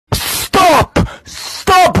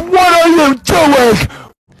break!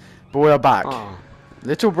 But we're back. Oh.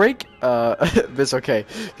 Little break? It's okay.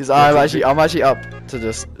 Because I'm actually up to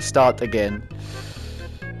just start again.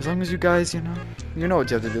 As long as you guys, you know what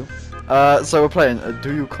you have to do. So we're playing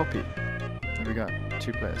Do You Copy? There we go.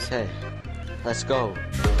 2 players. Okay. Let's go.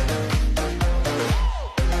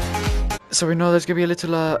 So we know there's gonna be a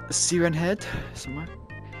little Siren head somewhere.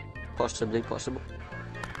 Possibly.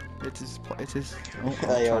 It is. Oh,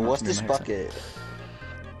 Hey, what's this bucket?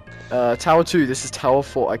 Tower 2. This is Tower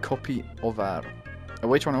 4. I copy over. Oh,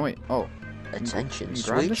 which one? Oh, wait. Oh. Attention.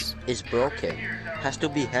 Grab Switch this? is broken. Has to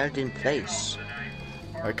be held in place.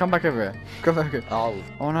 Alright, come back over here. Come back here. Oh.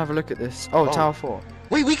 I wanna have a look at this. Oh, Tower 4.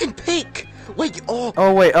 Wait, we can pick. Wait. Oh.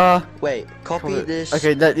 Oh wait. Wait. Copy this.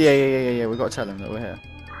 Okay. Yeah. We gotta tell him that we're here.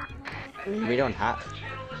 We don't have.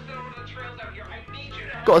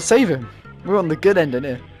 Gotta save him. We're on the good end,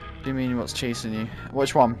 innit? What do you mean what's chasing you?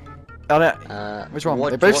 Which one? Which one?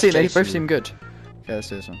 They both seem good. Okay, let's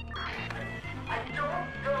do this one.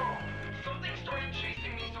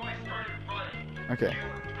 Okay.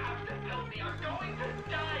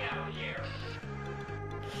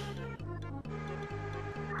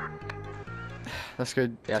 Let's go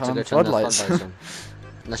turn on floodlights.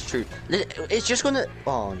 That's true. It's just gonna.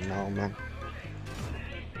 Oh no, man.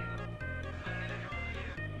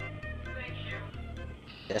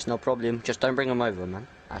 There's no problem. Just don't bring them over, man.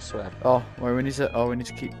 I swear. Oh, wait. We need to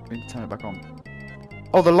turn it back on.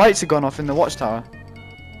 Oh, the lights have gone off in the watchtower.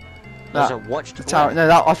 There's a watchtower. Tower.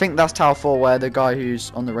 No, I think that's Tower 4, where the guy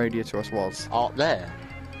who's on the radio to us was. Oh, there.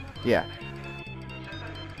 Yeah.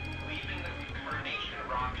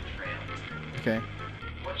 Okay.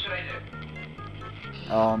 What should I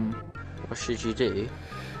do? What should you do?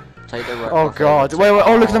 Take the rope. Oh god. Wait.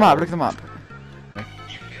 Oh, look at the map. Look at the map.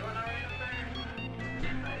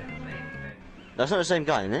 That's not the same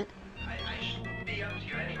guy, isn't it? I should be up to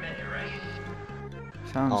you any minute, right?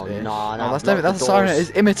 Sounds Oh, ish. nah, Oh, that's block that's the Siren. doors.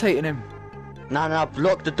 Is imitating him. Nah,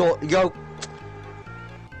 block the door. Yo.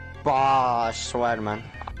 Bah, I swear, man.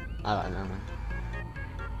 I don't know, man.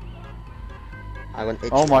 I want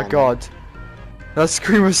itch. Oh my man. god. That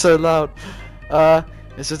scream was so loud.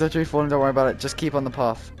 It's just a tree falling. Don't worry about it. Just keep on the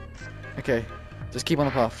path. Okay. Just keep on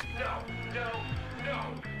the path. No.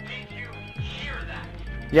 Did you hear that?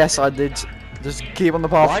 Yes, I did. Just keep on the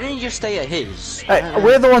path. Why didn't you stay at his? Hey,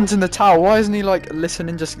 we're the ones in the tower. Why isn't he like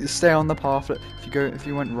listening? Just stay on the path. If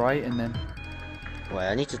you went right and then. Wait,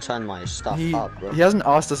 I need to turn my stuff up, bro. He hasn't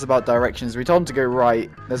asked us about directions. We told him to go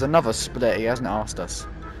right. There's another split. He hasn't asked us.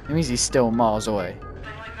 It means he's still miles away.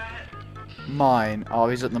 Mine. Oh,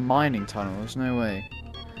 he's at the mining tunnel. There's no way.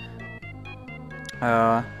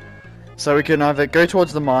 So we can either go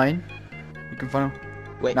towards the mine. You can find.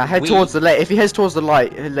 Wait, Now head towards the lake. If he heads towards the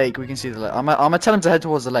lake, we can see the lake. I'm gonna tell him to head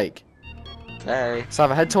towards the lake. Hey. So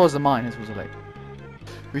either head towards the mine, head towards the lake.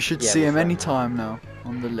 We should see him any time now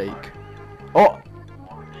on the lake. Oh!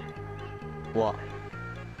 What?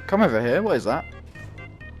 Come over here. What is that?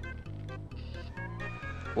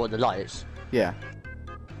 What, the lights? Yeah.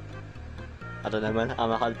 I don't know, man.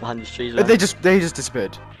 I'm behind these trees. They just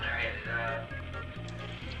disappeared. Alright,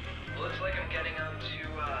 looks like I'm getting onto,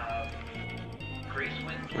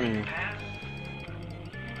 Gracewind Lake Pass.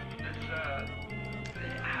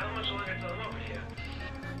 How much longer till I'm over here?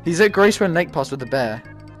 He's at Gracewind Lake Pass with the bear.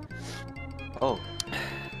 Oh.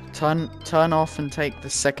 Turn off and take the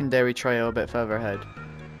secondary trail a bit further ahead.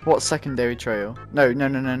 What secondary trail? No.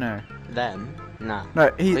 Them? Nah.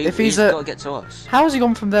 No, if he's got to get to us. How has he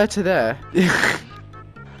gone from there to there?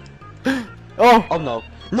 Oh! Oh no.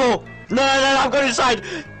 No, I'm going inside!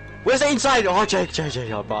 Where's the inside? Oh, Jake,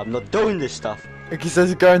 oh, bro, I'm not doing this stuff. He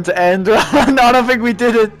says it's going to end. No, I don't think we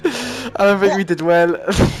did it. I don't think we did well.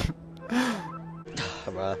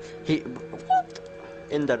 What?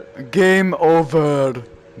 In the... Game over.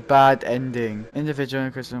 Bad ending. Individual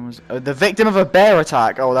Christian was the victim of a bear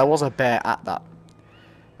attack. Oh, there was a bear at that.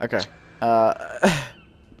 Okay. At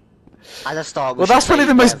the start, well, that's probably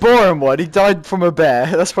the most boring one. He died from a bear.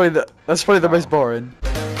 That's probably the most boring.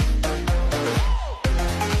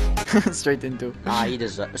 Straight into. Nah, he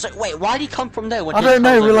deserves. So wait, why did he come from there? I don't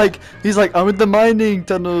know. He's like, I'm in the mining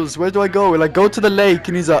tunnels. Where do I go? We're like, go to the lake,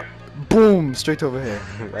 and he's like, boom, straight over here.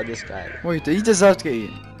 Where this guy? Wait, he deserves to get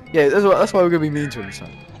eaten. Yeah, that's why we're gonna be mean to him,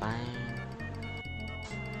 son.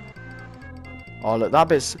 Oh look, that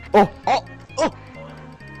bit's. Oh.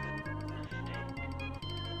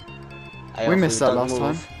 We missed that last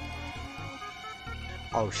time.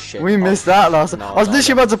 Oh shit. We missed that last time. No, I was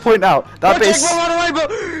literally about to point out that bit.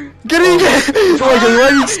 Get in! Oh my god, why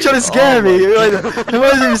are you trying to scare me? It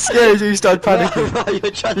wasn't even scary until you started panicking.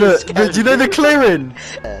 You're trying Look, to scare do you know the clearing? me.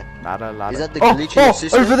 Ladder. Is that the glitch in the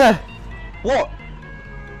system? Over there! What?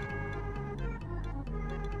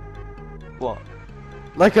 What?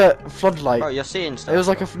 Like a floodlight. Bro, you're seeing stuff. It was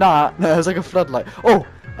like a no, it was like a floodlight. Oh,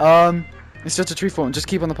 it's just a tree form. Just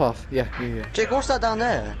keep on the path. Yeah. Jake, what's that down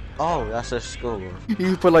there? Oh, that's a school.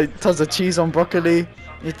 You put like tons of cheese on broccoli.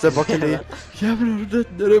 It's a broccoli. Yeah,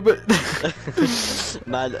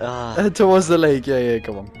 Man, towards the lake. Yeah.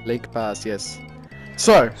 Come on, lake pass. Yes.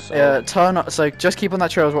 So, turn off. So just keep on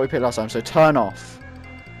that trail is what we picked last time. So turn off.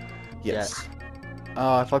 Yes.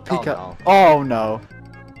 If I peek up. no. Oh no.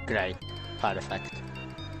 Great. Perfect.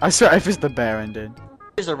 I swear, if it's the bear ending.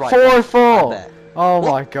 Here's the right 4-4. bear. Oh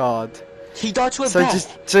What? my god. He died to a So bear.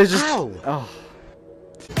 just. How? Oh.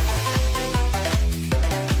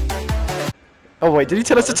 Oh wait, did he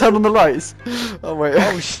tell us to turn on the lights? Oh wait.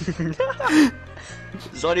 Oh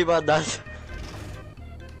sorry about that.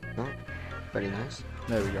 No, very nice.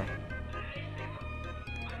 There we go.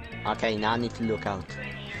 Okay, now I need to look out.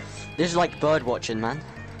 This is like bird watching, man.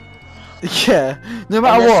 Yeah. No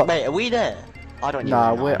matter Unless- what. Wait, are we there? I don't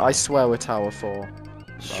Nah, even know. I swear we're Tower 4.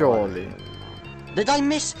 Surely. Did I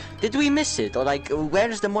miss? Did we miss it? Or like, where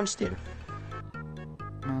is the monster?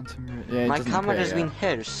 Mountain Ridge. Yeah, it My doesn't camera appear has yet. been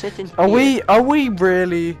here, sitting Are here. we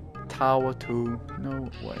really Tower 2? No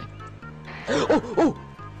way. Oh!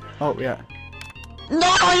 Oh yeah.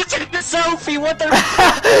 No! You took the selfie! What the?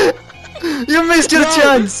 You missed your No.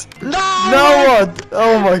 chance! No! No one!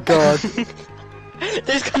 Oh my god.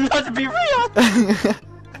 This cannot be real!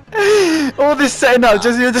 All this setting up,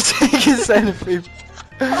 just you're just taking selfie.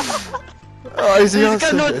 Oh, is he This also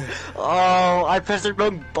cannot. good? Oh, I pressed the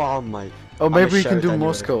wrong bomb, mate. Oh, maybe I'ma we show can it do anyway.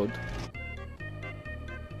 Morse code.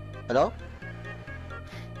 Hello?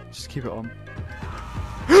 Just keep it on.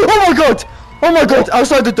 Oh my god! Oh my god!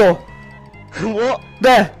 Outside the door! What?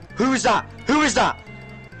 There! Who is that? Who is that?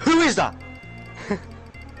 Who is that?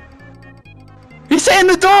 He's sitting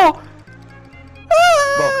the door!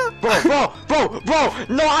 Bro!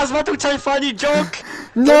 No, I was about to tell a funny joke.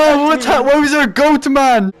 No, why was there a goat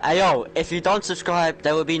man? Hey yo, if you don't subscribe,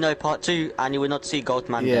 there will be no part 2, and you will not see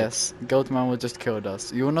Goatman. Yes, Goatman will just killed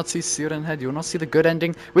us. You will not see Siren head, you will not see the good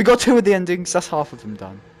ending. We got 2 of the endings, that's half of them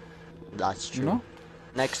done. That's true. You know?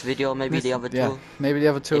 Next video, maybe the other 2. Yeah, maybe the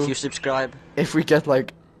other 2. If you subscribe, If we get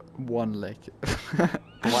like 1 lick.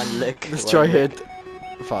 one lick. Let's one try lick.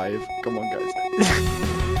 hit 5. Come on guys.